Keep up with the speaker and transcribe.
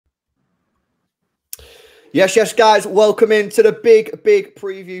Yes, yes, guys, welcome into the big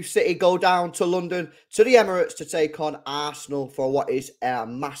preview. City go down to London, to the Emirates to take on Arsenal for what is a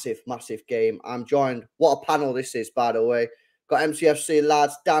massive game. I'm joined, what a panel this is, by the way. Got MCFC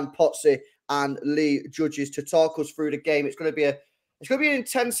lads, Dan Potsy and Lee Judges to talk us through the game. It's going to be an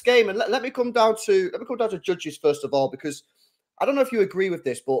intense game. And let me come down to Judges first of all, because I don't know if you agree with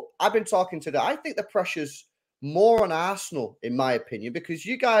this, but I've been talking to I think the pressure's more on Arsenal, in my opinion, because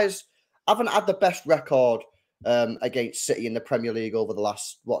you guys haven't had the best record against City in the Premier League over the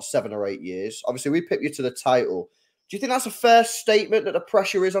last, 7 or 8 years. Obviously, we picked you to the title. Do you think that's a fair statement that the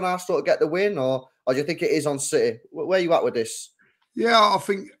pressure is on Arsenal to get the win, or do you think it is on City? Where are you at with this? Yeah, I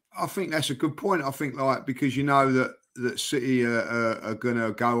think that's a good point. I think because you know that City are going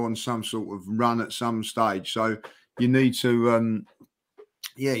to go on some sort of run at some stage, so you need to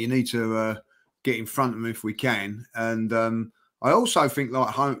get in front of them if we can. And I also think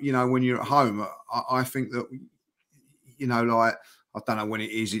home, when you're at home, I think that, I don't know when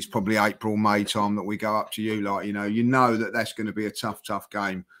it is. It's probably April, May time that we go up to you. You know that that's going to be a tough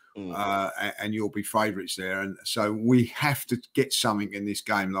game, and you'll be favourites there. And so we have to get something in this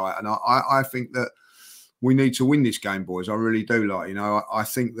game, and I think that we need to win this game, boys. I really do. I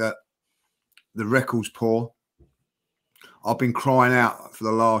think that the record's poor. I've been crying out for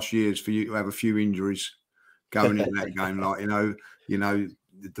the last years for you to have a few injuries going in that game,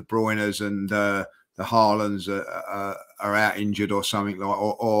 the De Bruyne's and the Haalands are out injured or something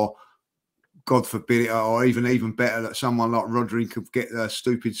or God forbid it, or even better, that someone like Rodri could get a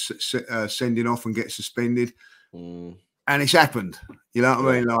stupid sending off and get suspended, and it's happened. You know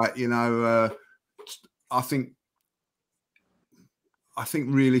what I mean? I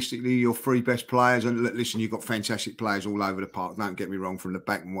think realistically, your three best players, and listen, you've got fantastic players all over the park. Don't get me wrong, from the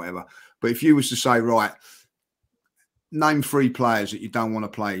back and whatever. But if you was to say, right, name 3 players that you don't want to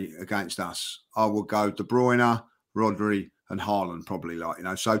play against us, I would go De Bruyne, Rodri, and Haaland, probably.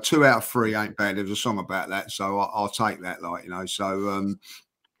 So 2 out of 3 ain't bad. There's a song about that, so I'll take that. So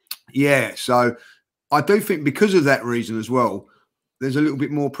So I do think because of that reason as well, there's a little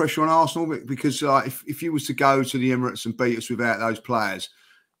bit more pressure on Arsenal, because if you was to go to the Emirates and beat us without those players,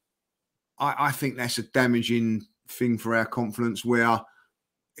 I think that's a damaging thing for our confidence, where,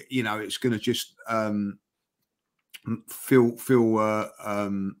 it's going to just fill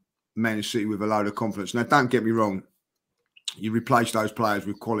Man City with a load of confidence. Now, don't get me wrong, you replace those players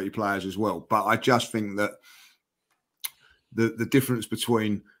with quality players as well. But I just think that the difference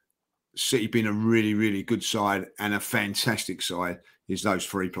between City being a really good side and a fantastic side is those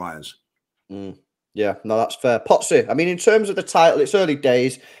 3 players. Yeah, no, that's fair. Potsy, I mean, in terms of the title, it's early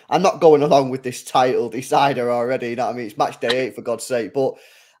days. I'm not going along with this title decider already. You know what I mean? It's match day 8, for God's sake. But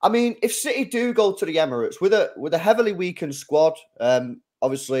I mean, if City do go to the Emirates with a heavily weakened squad,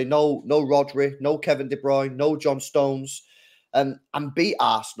 obviously no Rodri, no Kevin De Bruyne, no John Stones, and beat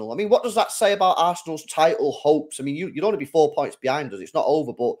Arsenal. I mean, what does that say about Arsenal's title hopes? I mean, you'd only be 4 points behind us. It's not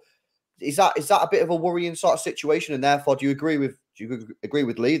over, but is that a bit of a worrying sort of situation? And therefore, do you agree with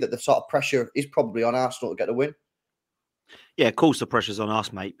Lee that the sort of pressure is probably on Arsenal to get the win? Yeah, of course the pressure's on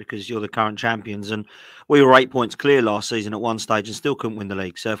us, mate, because you're the current champions, and we were 8 points clear last season at one stage and still couldn't win the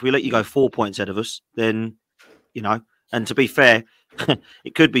league. So if we let you go 4 points ahead of us, then, and to be fair,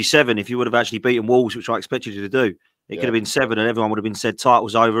 it could be 7 if you would have actually beaten Wolves, which I expected you to do. It could have been 7 and everyone would have been said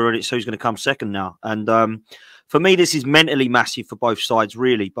title's over and it's who's going to come second now. And for me, this is mentally massive for both sides,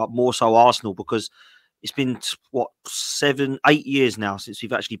 really, but more so Arsenal, because it's been, 7, 8 years now since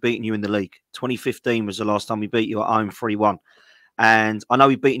we've actually beaten you in the league. 2015 was the last time we beat you at home 3-1. And I know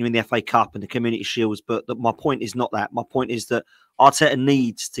we've beaten you in the FA Cup and the Community Shields, but my point is not that. My point is that Arteta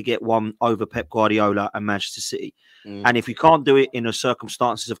needs to get one over Pep Guardiola and Manchester City. And if we can't do it in the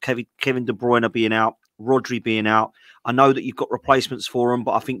circumstances of Kevin De Bruyne being out, Rodri being out, I know that you've got replacements for them,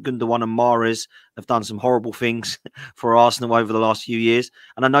 but I think Gundogan and Mahrez have done some horrible things for Arsenal over the last few years.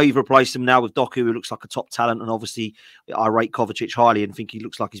 And I know you've replaced them now with Doku, who looks like a top talent. And obviously, I rate Kovacic highly and think he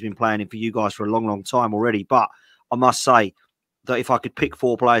looks like he's been playing for you guys for a long time already. But I must say that if I could pick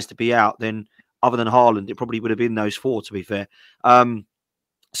 4 players to be out, then other than Haaland, it probably would have been those 4, to be fair.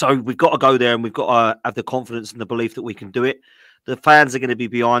 So we've got to go there and we've got to have the confidence and the belief that we can do it. The fans are going to be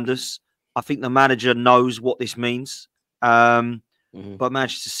behind us. I think the manager knows what this means. But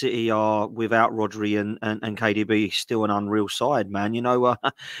Manchester City are, without Rodri and KDB, still an unreal side, man.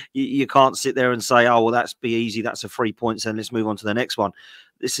 You can't sit there and say, oh, well, that's be easy. That's a 3 points and let's move on to the next one.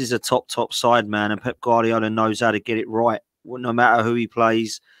 This is a top side, man. And Pep Guardiola knows how to get it right. No matter who he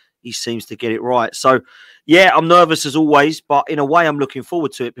plays, he seems to get it right. So, yeah, I'm nervous as always, but in a way, I'm looking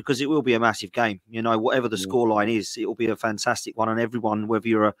forward to it because it will be a massive game. You know, whatever the scoreline is, it will be a fantastic one. And everyone, whether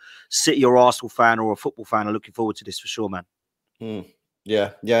you're a City or Arsenal fan or a football fan, are looking forward to this for sure, man.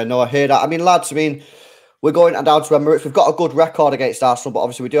 Yeah, no, I hear that. I mean, lads, we're going down to Emirates. We've got a good record against Arsenal, but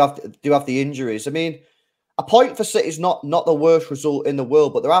obviously we do have the injuries. I mean, a point for City is not the worst result in the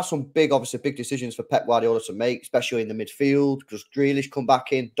world, but there are some big decisions for Pep Guardiola to make, especially in the midfield. Because Grealish come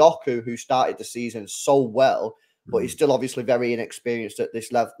back in, Doku, who started the season so well, but he's still obviously very inexperienced at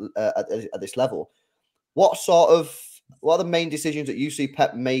this level. At this level, what are the main decisions that you see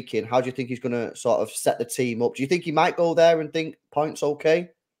Pep making? How do you think he's going to sort of set the team up? Do you think he might go there and think points okay?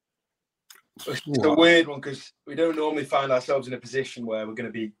 It's a weird one because we don't normally find ourselves in a position where we're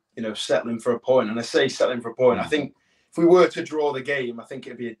going to be, settling for a point. And I say settling for a point. I think if we were to draw the game, I think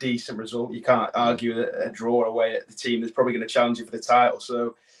it'd be a decent result. You can't argue that a draw away at the team that's probably going to challenge you for the title.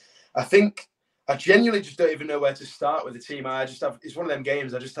 So I think I genuinely just don't even know where to start with the team. It's one of them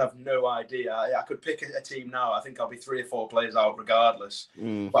games I just have no idea. I could pick a team now. I think I'll be 3 or 4 players out regardless.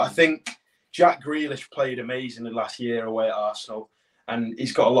 But I think Jack Grealish played amazingly last year away at Arsenal. And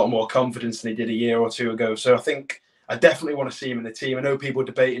he's got a lot more confidence than he did a year or two ago. So I think I definitely want to see him in the team. I know people are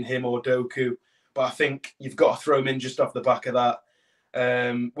debating him or Doku, but I think you've got to throw him in just off the back of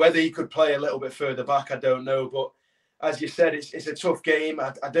that. Whether he could play a little bit further back, I don't know. But as you said, it's a tough game.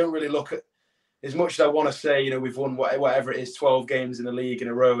 I don't really look at, as much as I want to say, we've won whatever it is, 12 games in the league in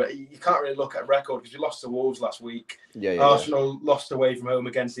a row. You can't really look at a record because we lost to Wolves last week. Arsenal lost away from home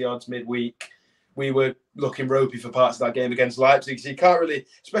against the odds midweek. We were looking ropey for parts of that game against Leipzig. So you can't really,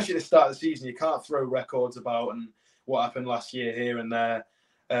 especially at the start of the season, you can't throw records about and what happened last year here and there.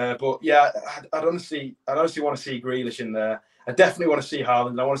 But yeah, I'd honestly want to see Grealish in there. I definitely want to see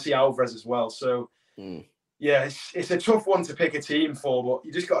Haaland. I want to see Alvarez as well. So yeah, it's a tough one to pick a team for, but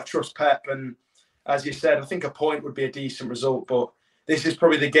you just got to trust Pep. And as you said, I think a point would be a decent result. But this is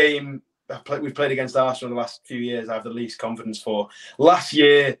probably the game we've played against Arsenal in the last few years I have the least confidence for. Last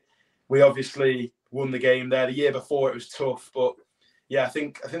year, we obviously won the game there. The year before, it was tough. But yeah, I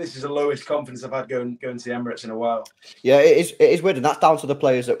think this is the lowest confidence I've had going to the Emirates in a while. Yeah, it is weird, and that's down to the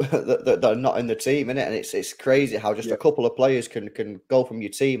players that are not in the team, isn't it? And it's crazy how just a couple of players can go from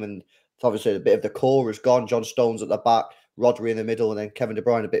your team, and obviously a bit of the core is gone. John Stones at the back, Rodri in the middle, and then Kevin De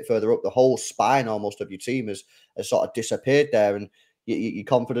Bruyne a bit further up. The whole spine almost of your team has sort of disappeared there, and your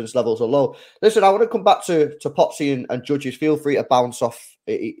confidence levels are low. Listen, I want to come back to Popsy and judges. Feel free to bounce off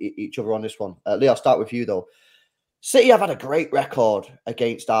each other on this one. Lee, I'll start with you though. City have had a great record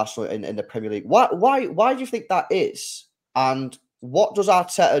against Arsenal in the Premier League. Why do you think that is? And what does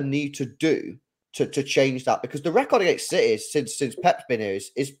Arteta need to do to change that? Because the record against City since Pep's been here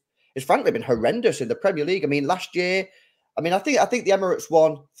is frankly been horrendous in the Premier League. I mean, last year, I think the Emirates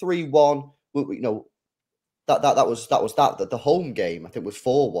won 3-1. That was the home game. I think was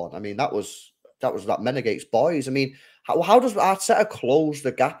 4-1. I mean, that was that Menegate's boys. I mean, how does Arteta close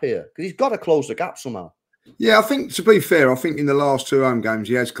the gap here? Because he's got to close the gap somehow. Yeah, I think, to be fair, I think in the last 2 home games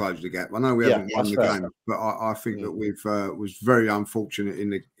he has closed the gap. I know we haven't won the game, but I think that we've was very unfortunate in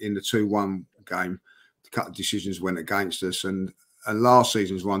the 2-1 game. A couple of decisions went against us, and last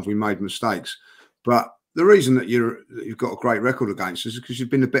season's ones we made mistakes. But the reason that you've got a great record against us is because you've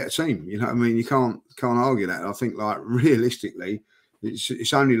been a better team. You know what I mean? You can't argue that. And I think, like, realistically,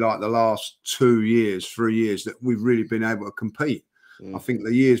 it's only like the last 3 years that we've really been able to compete. I think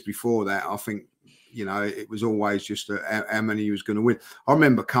the years before that, I think, it was always just how many you was going to win. I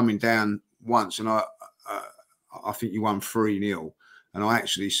remember coming down once, and I think you won 3-0, and I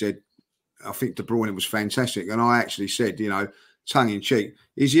actually said, I think De Bruyne was fantastic, and I actually said, tongue in cheek,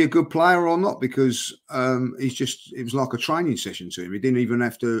 is he a good player or not? Because it was like a training session to him. He didn't even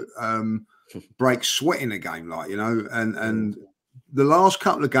have to break sweat in a game, and the last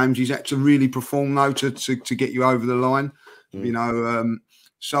couple of games he's had to really perform now to get you over the line,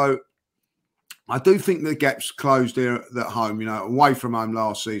 so I do think the gap's closed there at home, away from home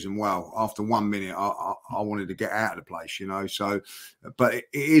last season. Well, after 1 minute, I wanted to get out of the place, so, but it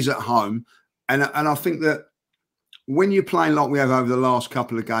is at home. And I think that when you're playing like we have over the last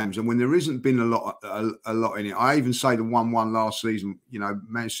couple of games, and when there isn't been a lot in it, I even say the 1-1 last season,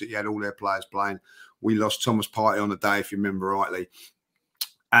 Man City had all their players playing. We lost Thomas Partey on the day, if you remember rightly.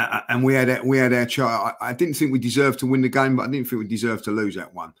 And we had our chance. I didn't think we deserved to win the game, but I didn't think we deserved to lose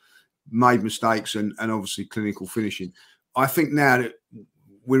that one. Made mistakes and obviously clinical finishing. I think now that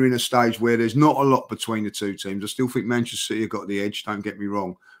we're in a stage where there's not a lot between the two teams. I still think Manchester City have got the edge, don't get me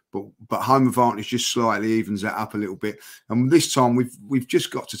wrong. But home advantage just slightly evens that up a little bit. And this time we've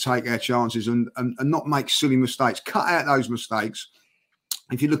just got to take our chances and not make silly mistakes. Cut out those mistakes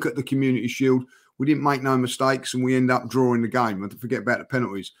if you look at the Community Shield, we didn't make no mistakes and we end up drawing the game. Don't forget about the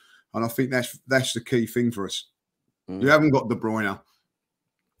penalties. And I think that's the key thing for us. You haven't got De Bruyne.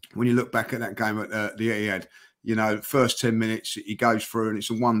 When you look back at that game at the Etihad, you know, first 10 minutes, he goes through and it's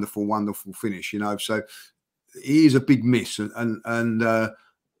a wonderful, wonderful finish, you know. So he is a big miss. And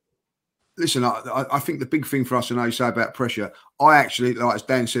listen, I think the big thing for us, and I say about pressure, I actually, like as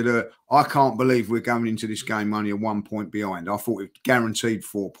Dan said, I can't believe we're going into this game only a 1 point behind. I thought it guaranteed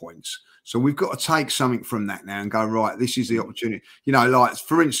 4 points. So we've got to take something from that now and go, right, this is the opportunity. You know, like,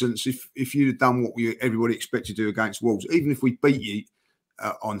 for instance, if you'd have done what everybody expected to do against Wolves, even if we beat you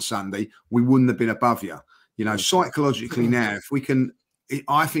on Sunday, we wouldn't have been above you. You know, psychologically now, if we can,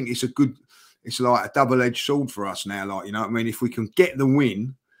 I think it's like a double-edged sword for us now. Like, you know what I mean? If we can get the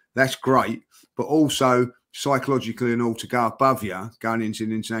win, that's great. But also psychologically and all, to go above you going into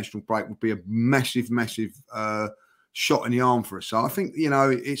an international break would be a massive, massive shot in the arm for us. So I think, you know,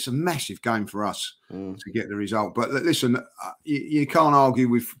 it's a massive game for us to get the result. But listen, you can't argue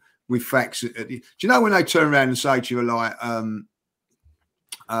with facts. Do you know when they turn around and say to you, like,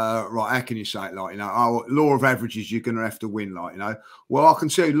 right, how can you say it? Like, you know, oh, law of averages, you're going to have to win, like, you know. Well, I can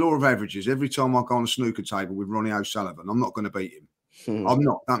tell you, law of averages, every time I go on a snooker table with Ronnie O'Sullivan, I'm not going to beat him. I'm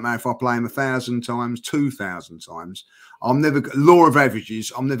not. Don't matter if I play him 1,000 times, 2,000 times. Law of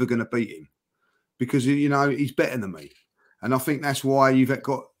averages, I'm never going to beat him because, you know, he's better than me. And I think that's why you've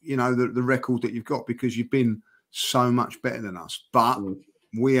got, you know, the record that you've got, because you've been so much better than us. But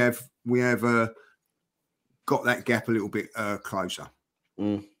we have got that gap a little bit closer.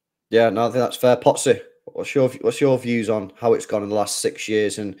 Yeah, no, I think that's fair. Potsy, what's your views on how it's gone in the last 6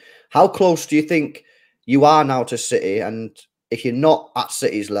 years, and how close do you think you are now to City? And if you're not at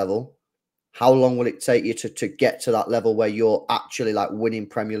City's level, how long will it take you to get to that level where you're actually like winning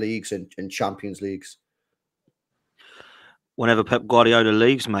Premier Leagues and Champions Leagues? Whenever Pep Guardiola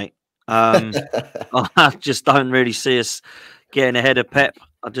leaves, mate. I just don't really see us getting ahead of Pep.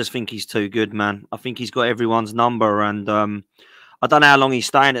 I just think he's too good, man. I think he's got everyone's number, and I don't know how long he's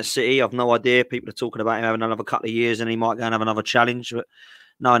staying at City. I've no idea. People are talking about him having another couple of years and he might go and have another challenge. But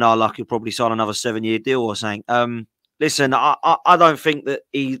no luck, he'll probably sign another 7-year deal or something. Listen, I don't think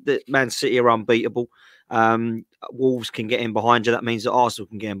that Man City are unbeatable. Wolves can get in behind you. That means that Arsenal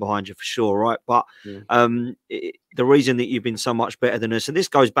can get in behind you for sure, right? But the reason that you've been so much better than us, and this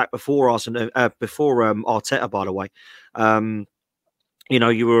goes back before Arsenal, before Arteta, by the way. You know,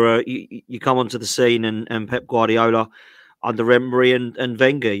 you come onto the scene and Pep Guardiola under Emery and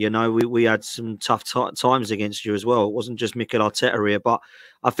Wenger, you know, we had some tough times against you as well. It wasn't just Mikel Arteta here, but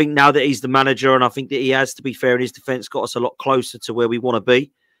I think now that he's the manager, and I think that he has, to be fair, in his defence, got us a lot closer to where we want to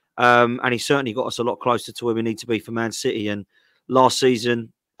be. And he certainly got us a lot closer to where we need to be for Man City. And last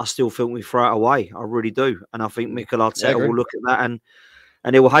season, I still think we throw it away. I really do. And I think Mikel Arteta will look at that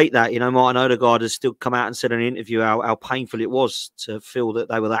and he will hate that. You know, Martin Odegaard has still come out and said in an interview how painful it was to feel that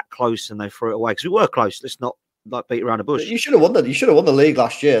they were that close and they threw it away. Because we were close. Let's not like beat around the bush. You should have won the league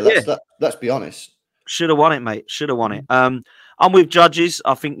last year. Let's be honest. Should have won it, mate. Should have won it. I'm with judges.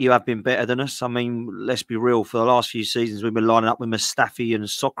 I think you have been better than us. I mean, let's be real. For the last few seasons, we've been lining up with Mustafi and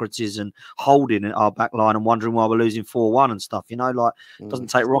Socrates and Holding in our back line and wondering why we're losing 4-1 and stuff. You know, like it doesn't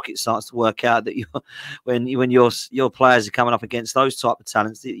take rocket science to work out that when your players are coming up against those type of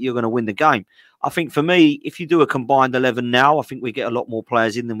talents, that you're going to win the game. I think for me, if you do a combined 11 now, I think we get a lot more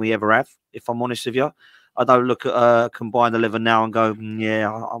players in than we ever have. If I'm honest with you. I don't look at a combined 11 now and go,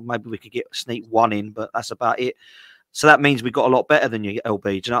 yeah, maybe we could sneak one in, but that's about it. So that means we got a lot better than you, LB.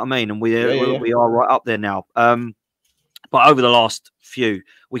 Do you know what I mean? And we are right up there now. But over the last few,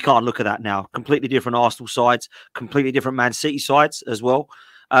 we can't look at that now. Completely different Arsenal sides, completely different Man City sides as well.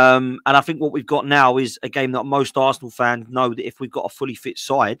 And I think what we've got now is a game that most Arsenal fans know that if we've got a fully fit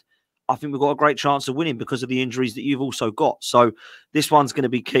side, I think we've got a great chance of winning because of the injuries that you've also got. So this one's going to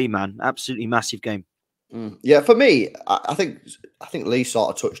be key, man. Absolutely massive game. Yeah, for me, I think Lee sort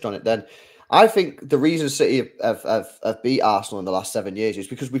of touched on it then. I think the reason City have beat Arsenal in the last 7 years is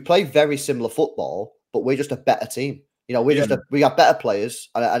because we play very similar football, but we're just a better team. You know, we have better players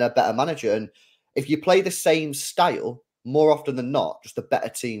and a better manager. And if you play the same style, more often than not, just a better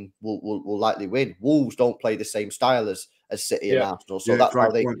team will likely win. Wolves don't play the same style as City and Arsenal, so that's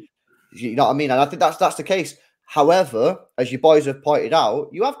how they. You know what I mean? And I think that's the case. However, as you boys have pointed out,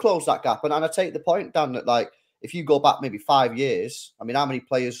 you have closed that gap. And I take the point, Dan, that like if you go back maybe 5 years, I mean, how many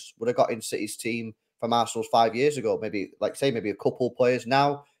players would have got in City's team from Arsenal's 5 years ago? Maybe maybe a couple players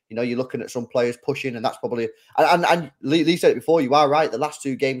now. You know, you're looking at some players pushing, and that's probably and Lee said it before, you are right. The last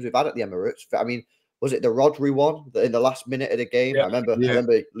 2 games we've had at the Emirates, I mean, was it the Rodri one in the last minute of the game? Yeah. I remember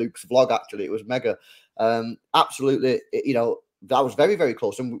Luke's vlog, actually, it was mega. Absolutely, you know, that was very, very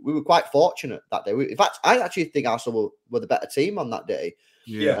close, and we were quite fortunate that day. In fact, I actually think Arsenal were the better team on that day.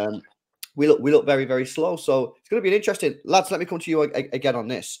 Yeah. We look very, very slow. So it's going to be an interesting, lads. Let me come to you again on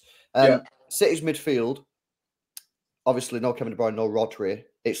this. City's midfield. Obviously, no Kevin De Bruyne, no Rodri.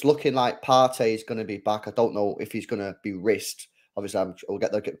 It's looking like Partey is going to be back. I don't know if he's going to be risked. Obviously, we'll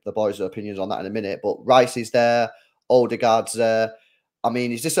get the boys' opinions on that in a minute. But Rice is there. Odegaard's there. I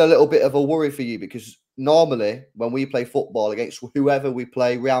mean, is this a little bit of a worry for you? Because normally, when we play football against whoever we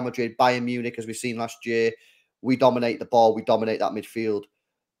play, Real Madrid, Bayern Munich, as we've seen last year, we dominate the ball. We dominate that midfield.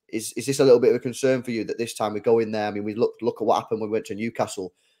 Is this a little bit of a concern for you that this time we go in there? I mean, we look at what happened when we went to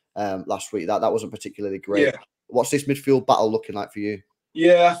Newcastle last week. That wasn't particularly great. Yeah. What's this midfield battle looking like for you?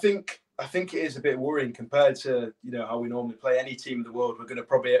 Yeah, I think it is a bit worrying compared to how we normally play. Any team in the world, we're going to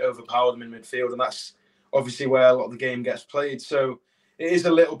probably overpower them in midfield, and that's obviously where a lot of the game gets played. So it is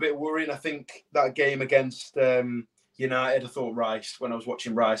a little bit worrying. I think that game against United, I thought Rice, when I was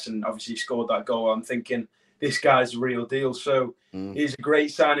watching Rice, and obviously he scored that goal, I'm thinking this guy's the real deal. So he's a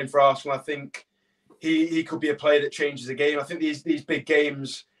great signing for Arsenal. I think he could be a player that changes the game. I think these big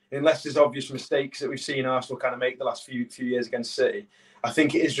games, unless there's obvious mistakes that we've seen Arsenal kind of make the last few years against City, I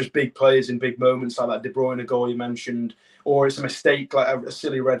think it is just big players in big moments like that De Bruyne goal you mentioned, or it's a mistake like a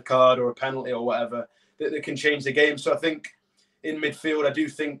silly red card or a penalty or whatever that can change the game. So I think in midfield, I do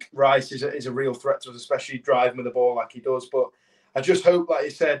think Rice is a real threat to us, especially driving with the ball like he does. But I just hope, like you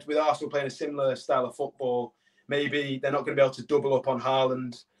said, with Arsenal playing a similar style of football, maybe they're not going to be able to double up on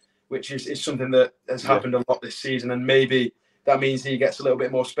Haaland, which is something that has happened a lot this season. And maybe that means he gets a little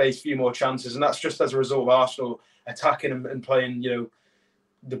bit more space, a few more chances. And that's just as a result of Arsenal attacking and playing,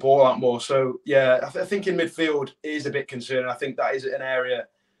 the ball out more. So, yeah, I think in midfield is a bit concerning. I think that is an area,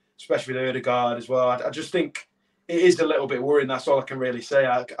 especially with Odegaard as well. I just think it is a little bit worrying. That's all I can really say.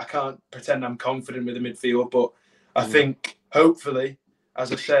 I can't pretend I'm confident with the midfield, but I think hopefully,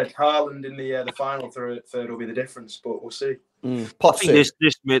 as I said, Haaland in the final third will be the difference, but we'll see. I think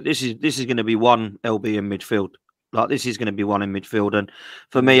this is going to be one LB in midfield. Like, this is going to be one in midfield, and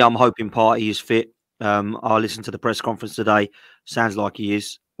for me, I'm hoping Partey is fit. I listened to the press conference today. Sounds like he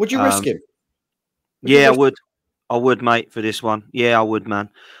is. Would you risk him? Yeah, I would, mate, for this one. Yeah, I would, man.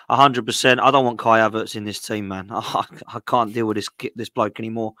 100%. I don't want Kai Havertz in this team, man. I can't deal with this bloke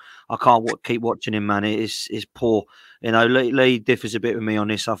anymore. I can't keep watching him, man. It's poor. Lee differs a bit with me on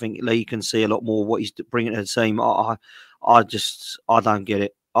this. I think Lee can see a lot more what he's bringing to the team. I don't get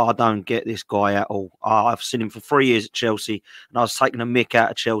it. I don't get this guy at all. I've seen him for 3 years at Chelsea, and I was taking a mick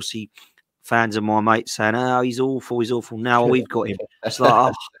out of Chelsea fans of my mates saying, "Oh, he's awful." Now we've got him. It's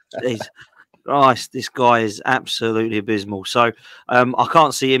like, Christ, this guy is absolutely abysmal. So I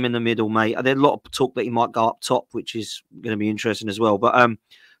can't see him in the middle, mate. There's a lot of talk that he might go up top, which is going to be interesting as well. But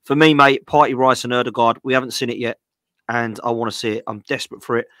for me, mate, Partey, Rice and Odegaard, we haven't seen it yet, and I want to see it. I'm desperate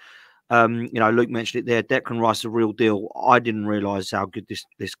for it. Luke mentioned it there. Declan Rice is a real deal. I didn't realise how good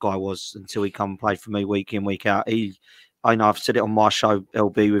this guy was until he come and played for me week in, week out. I know I've said it on my show,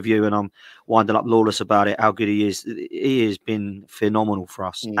 LB, with you, and I'm winding up lawless about it, how good he is. He has been phenomenal for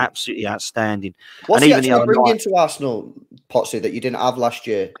us. Absolutely outstanding. What's he actually bringing to Arsenal, Potsy, that you didn't have last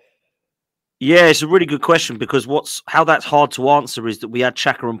year? Yeah, it's a really good question, because how that's hard to answer is that we had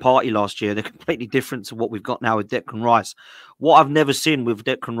Xhaka and Partey last year. They're completely different to what we've got now with Declan Rice. What I've never seen with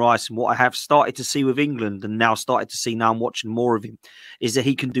Declan Rice, and what I have started to see with England, and now started to see, now I'm watching more of him, is that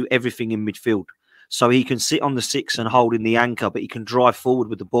he can do everything in midfield. So he can sit on the six and hold in the anchor, but he can drive forward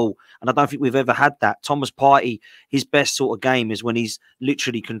with the ball. And I don't think we've ever had that. Thomas Partey, his best sort of game is when he's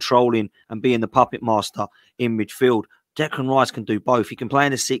literally controlling and being the puppet master in midfield. Declan Rice can do both. He can play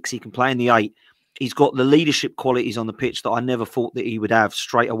in the 6, he can play in the 8. He's got the leadership qualities on the pitch that I never thought that he would have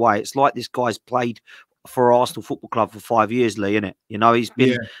straight away. It's like this guy's played for Arsenal Football Club for 5 years, Lee, isn't it? He's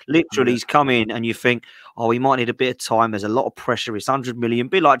been literally, he's come in and you think, oh, he might need a bit of time. There's a lot of pressure. It's 100 million.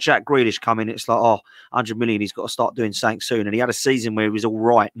 Be like Jack Grealish coming. It's like, 100 million. He's got to start doing something soon. And he had a season where he was all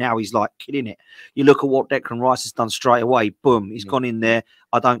right. Now he's like killing it. You look at what Declan Rice has done straight away. Boom. He's gone in there.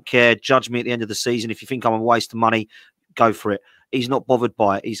 I don't care. Judge me at the end of the season. If you think I'm a waste of money, go for it. He's not bothered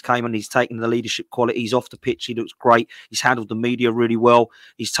by it. He's came and he's taken the leadership qualities off the pitch. He looks great. He's handled the media really well.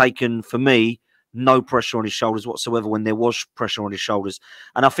 He's taken, for me, no pressure on his shoulders whatsoever when there was pressure on his shoulders.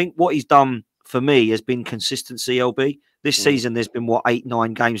 And I think what he's done for me has been consistency, LB. This season, there's been, 8,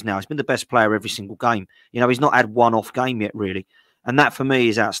 9 games now. He's been the best player every single game. He's not had one off game yet, really. And that, for me,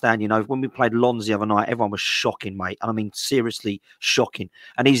 is outstanding. When we played Lons the other night, everyone was shocking, mate. And I mean, seriously shocking.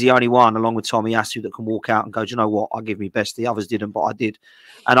 And he's the only one, along with Tommy Asu, that can walk out and go, do you know what? I'll give me best. The others didn't, but I did.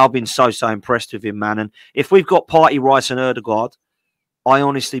 And I've been so impressed with him, man. And if we've got Partey, Rice and Odegaard, I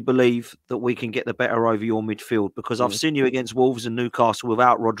honestly believe that we can get the better over your midfield, because I've seen you against Wolves and Newcastle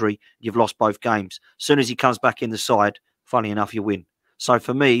without Rodri. You've lost both games. As soon as he comes back in the side, funny enough, you win. So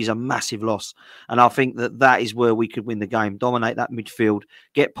for me, he's a massive loss. And I think that that is where we could win the game, dominate that midfield,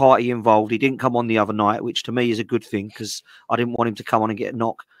 get Partey involved. He didn't come on the other night, which to me is a good thing, because I didn't want him to come on and get a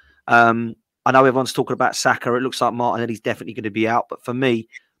knock. I know everyone's talking about Saka. It looks like Martinelli's definitely going to be out. But for me,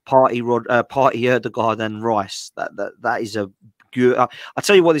 Partey, Ødegaard and Rice, that is a good... I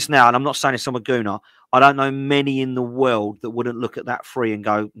tell you what this now, and I'm not saying it's some Maguna. I don't know many in the world that wouldn't look at that three and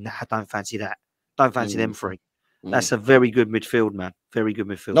go, nah, don't fancy that. Don't fancy them three. That's a very good midfield, man. Very good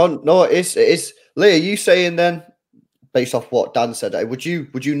midfield. No, it is. Lee, are you saying then, based off what Dan said, would you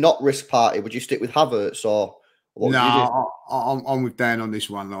not risk Partey? Would you stick with Havertz or what? No, I'm with Dan on this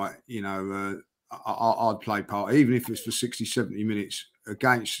one. Like, you know, I'd play Partey, even if it's for 60, 70 minutes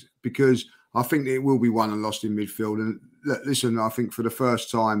against, because I think it will be won and lost in midfield. And listen, I think for the first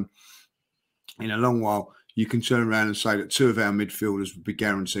time in a long while, you can turn around and say that two of our midfielders would be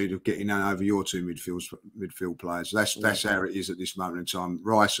guaranteed of getting over your two midfield players. That's how it is at this moment in time.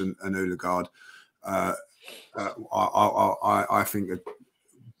 Rice and Ødegaard, I think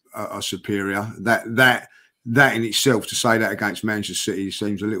are superior. That in itself, to say that against Manchester City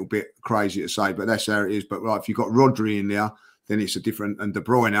seems a little bit crazy to say, but that's how it is. But if you've got Rodri in there, then it's a different, and De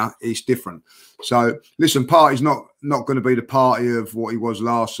Bruyne is different. So listen, Partey's not going to be the Partey of what he was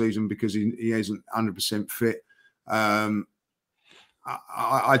last season, because he isn't 100% fit. I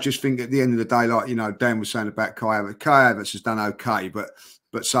just think at the end of the day, like, you know, Dan was saying about Kai Havertz has done okay, but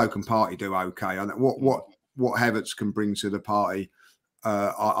so can Partey do okay. And what Havertz can bring to the party,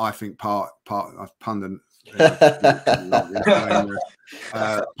 I think pundit.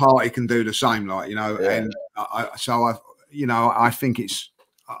 Partey can do the same, like, you know, and I think it's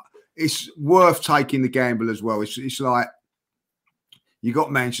worth taking the gamble as well. It's like you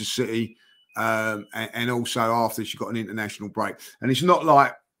got Manchester City, and also after this, you've got an international break, and it's not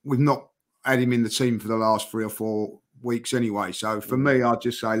like we've not had him in the team for the last 3 or 4 weeks anyway. So for me, I'd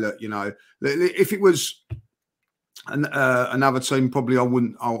just say, look, you know, if it was another team, probably I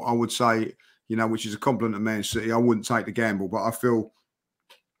would say, you know, which is a compliment to Man City, I wouldn't take the gamble. But I feel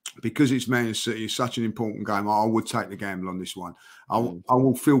because it's Man City, it's such an important game, I would take the gamble on this one. I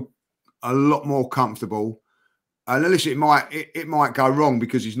will feel a lot more comfortable. And listen, it might go wrong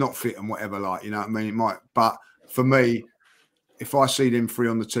because he's not fit and whatever, like, you know what I mean? It might. But for me, if I see them three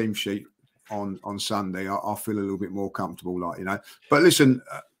on the team sheet on Sunday, I feel a little bit more comfortable, like, you know. But listen,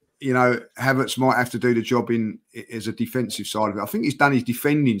 you know, Havertz might have to do the job as a defensive side of it. I think he's done his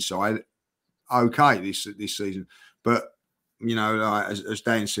defending side okay this season, but you know, as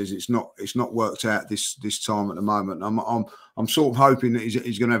Dan says, it's not worked out this time at the moment. I'm sort of hoping that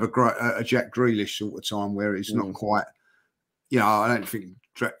he's going to have a Jack Grealish sort of time where it's not quite. You know, I don't think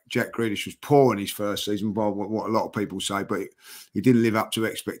Jack Grealish was poor in his first season, by what a lot of people say, but he didn't live up to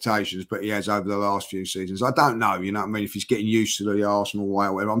expectations. But he has over the last few seasons. I don't know, you know what I mean, if he's getting used to the Arsenal way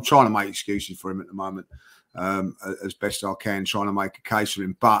or whatever. I'm trying to make excuses for him at the moment, as best I can, trying to make a case for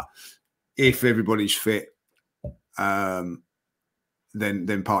him. But if everybody's fit, then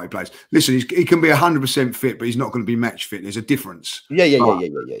Partey plays. Listen, he can be 100% fit, but he's not going to be match fit. There's a difference. Yeah.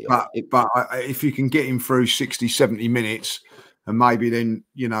 But if you can get him through 60, 70 minutes, and maybe then,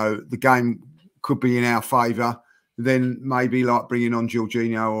 you know, the game could be in our favour, then maybe like bringing on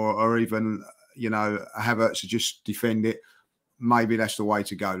Jorginho or even, you know, Havertz to just defend it. Maybe that's the way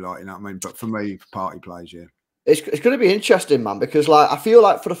to go, like, you know what I mean? But for me, Partey plays, yeah. It's going to be interesting, man, because like I feel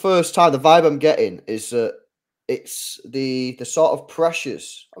like for the first time, the vibe I'm getting is that it's the sort of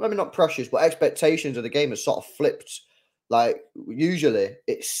pressures, maybe not pressures, but expectations of the game has sort of flipped. Like usually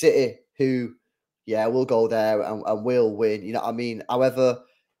it's City who, yeah, we'll go there and we'll win. You know what I mean? However,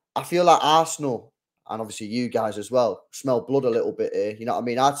 I feel like Arsenal, and obviously you guys as well, smell blood a little bit here. You know what I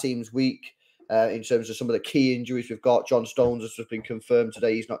mean? Our team's weak in terms of some of the key injuries we've got. John Stones has just been confirmed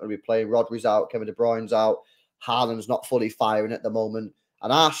today. He's not going to be playing. Rodri's out. Kevin De Bruyne's out. Haaland's not fully firing at the moment.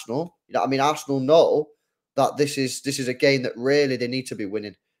 And Arsenal, you know what I mean? Arsenal know that this is a game that really they need to be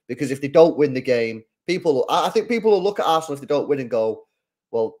winning, because if they don't win the game, I think people will look at Arsenal if they don't win and go,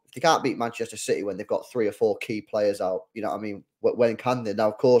 well, if they can't beat Manchester City when they've got 3 or 4 key players out, you know what I mean? When can they? Now,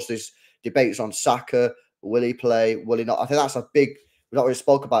 of course, there's debates on Saka. Will he play? Will he not? I think that's a big, we've not really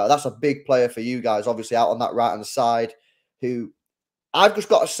spoke about it. That's a big player for you guys, obviously, out on that right-hand side, who I've just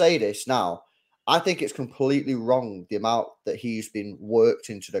got to say this now. I think it's completely wrong, the amount that he's been worked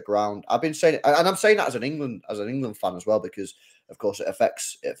into the ground. I've been saying it, and I'm saying that as an England fan as well, because of course it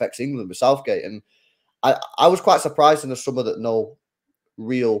affects England with Southgate. And I was quite surprised in the summer that no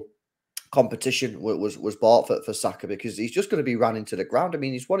real competition was bought for Saka, because he's just going to be ran into the ground. I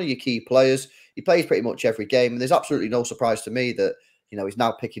mean, he's one of your key players. He plays pretty much every game, and there's absolutely no surprise to me that, you know, he's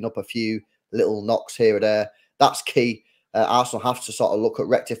now picking up a few little knocks here or there. That's key. Arsenal have to sort of look at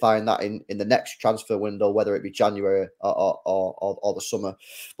rectifying that in the next transfer window, whether it be January or the summer.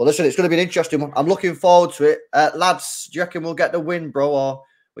 But listen, it's going to be an interesting one. I'm looking forward to it. Lads, do you reckon we'll get the win, bro, or what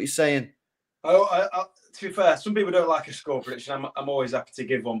are you saying? To be fair, some people don't like a score prediction. I'm always happy to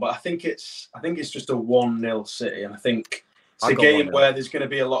give one, but I think it's just a 1-0 City, and I think it's a game where there's going to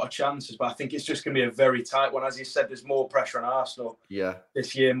be a lot of chances, but I think it's just going to be a very tight one. As you said, there's more pressure on Arsenal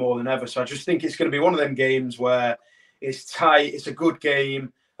this year more than ever. So I just think it's going to be one of them games where it's tight, it's a good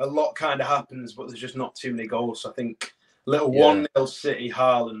game, a lot kind of happens, but there's just not too many goals. So I think little 1-0 City,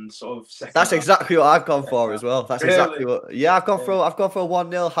 Haaland sort of second. That's half. Exactly what I've gone for as well. That's really? Exactly what. Yeah, I've gone for a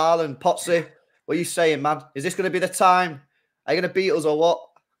 1-0 Haaland. Potsy, what are you saying, man? Is this going to be the time? Are you going to beat us or what?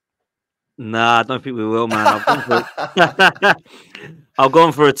 Nah, I don't think we will, man. I've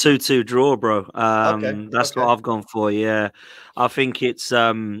gone for a 2-2 draw, bro. That's what I've gone for. Yeah, I think it's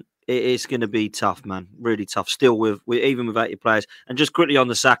going to be tough, man. Really tough. Still, with even without your players. And just quickly on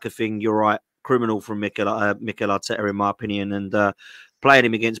the Saka thing, you're right. Criminal from Mikel Arteta, in my opinion, and playing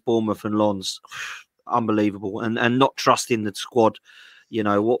him against Bournemouth and Lens, unbelievable. And not trusting the squad. You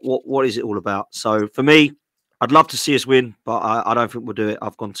know what is it all about? So for me, I'd love to see us win, but I don't think we'll do it.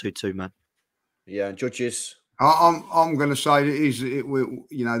 I've gone 2-2, man. Yeah, and judges. I'm going to say this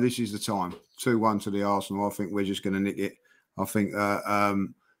is the time. 2-1 to the Arsenal. I think we're just going to nick it. I think I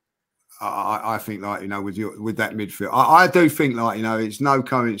think, like, you know, with that midfield, I do think, like, you know, it's no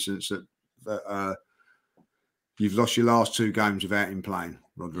coincidence that you've lost your last 2 games without him playing,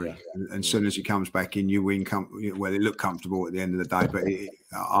 Rodri. Yeah. And as soon as he comes back in, you win. Well, they look comfortable at the end of the day, but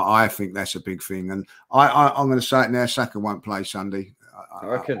I think that's a big thing. And I'm going to say it now: Saka won't play Sunday.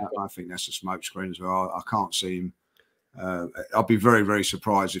 I think that's a smoke screen as well. I can't see him. I'll be very, very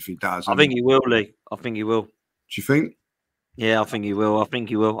surprised if he does. I think he will, Lee. I think he will. Do you think? Yeah, I think he will.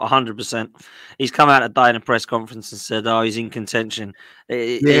 100%. He's come out today in a press conference and said, "Oh, he's in contention."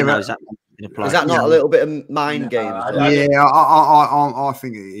 He knows that. Is that not a little bit of mind games? I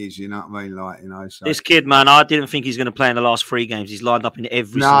think it is. You know what I mean? Like, you know, so. This kid, man, I didn't think he's going to play in the last 3 games. He's lined up in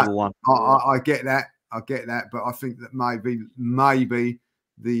every single one. I get that. But I think that maybe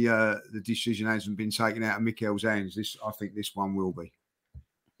the decision hasn't been taken out of Mikel's hands. I think this one will be.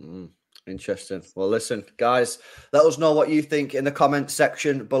 Interesting. Well, listen, guys, let us know what you think in the comment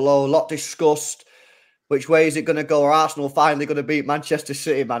section below. A lot discussed. Which way is it going to go? Are Arsenal finally going to beat Manchester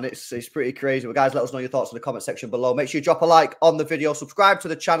City, man? It's pretty crazy. But guys, let us know your thoughts in the comment section below. Make sure you drop a like on the video. Subscribe to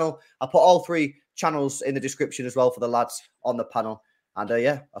the channel. I'll put all 3 channels in the description as well for the lads on the panel. And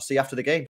yeah, I'll see you after the game.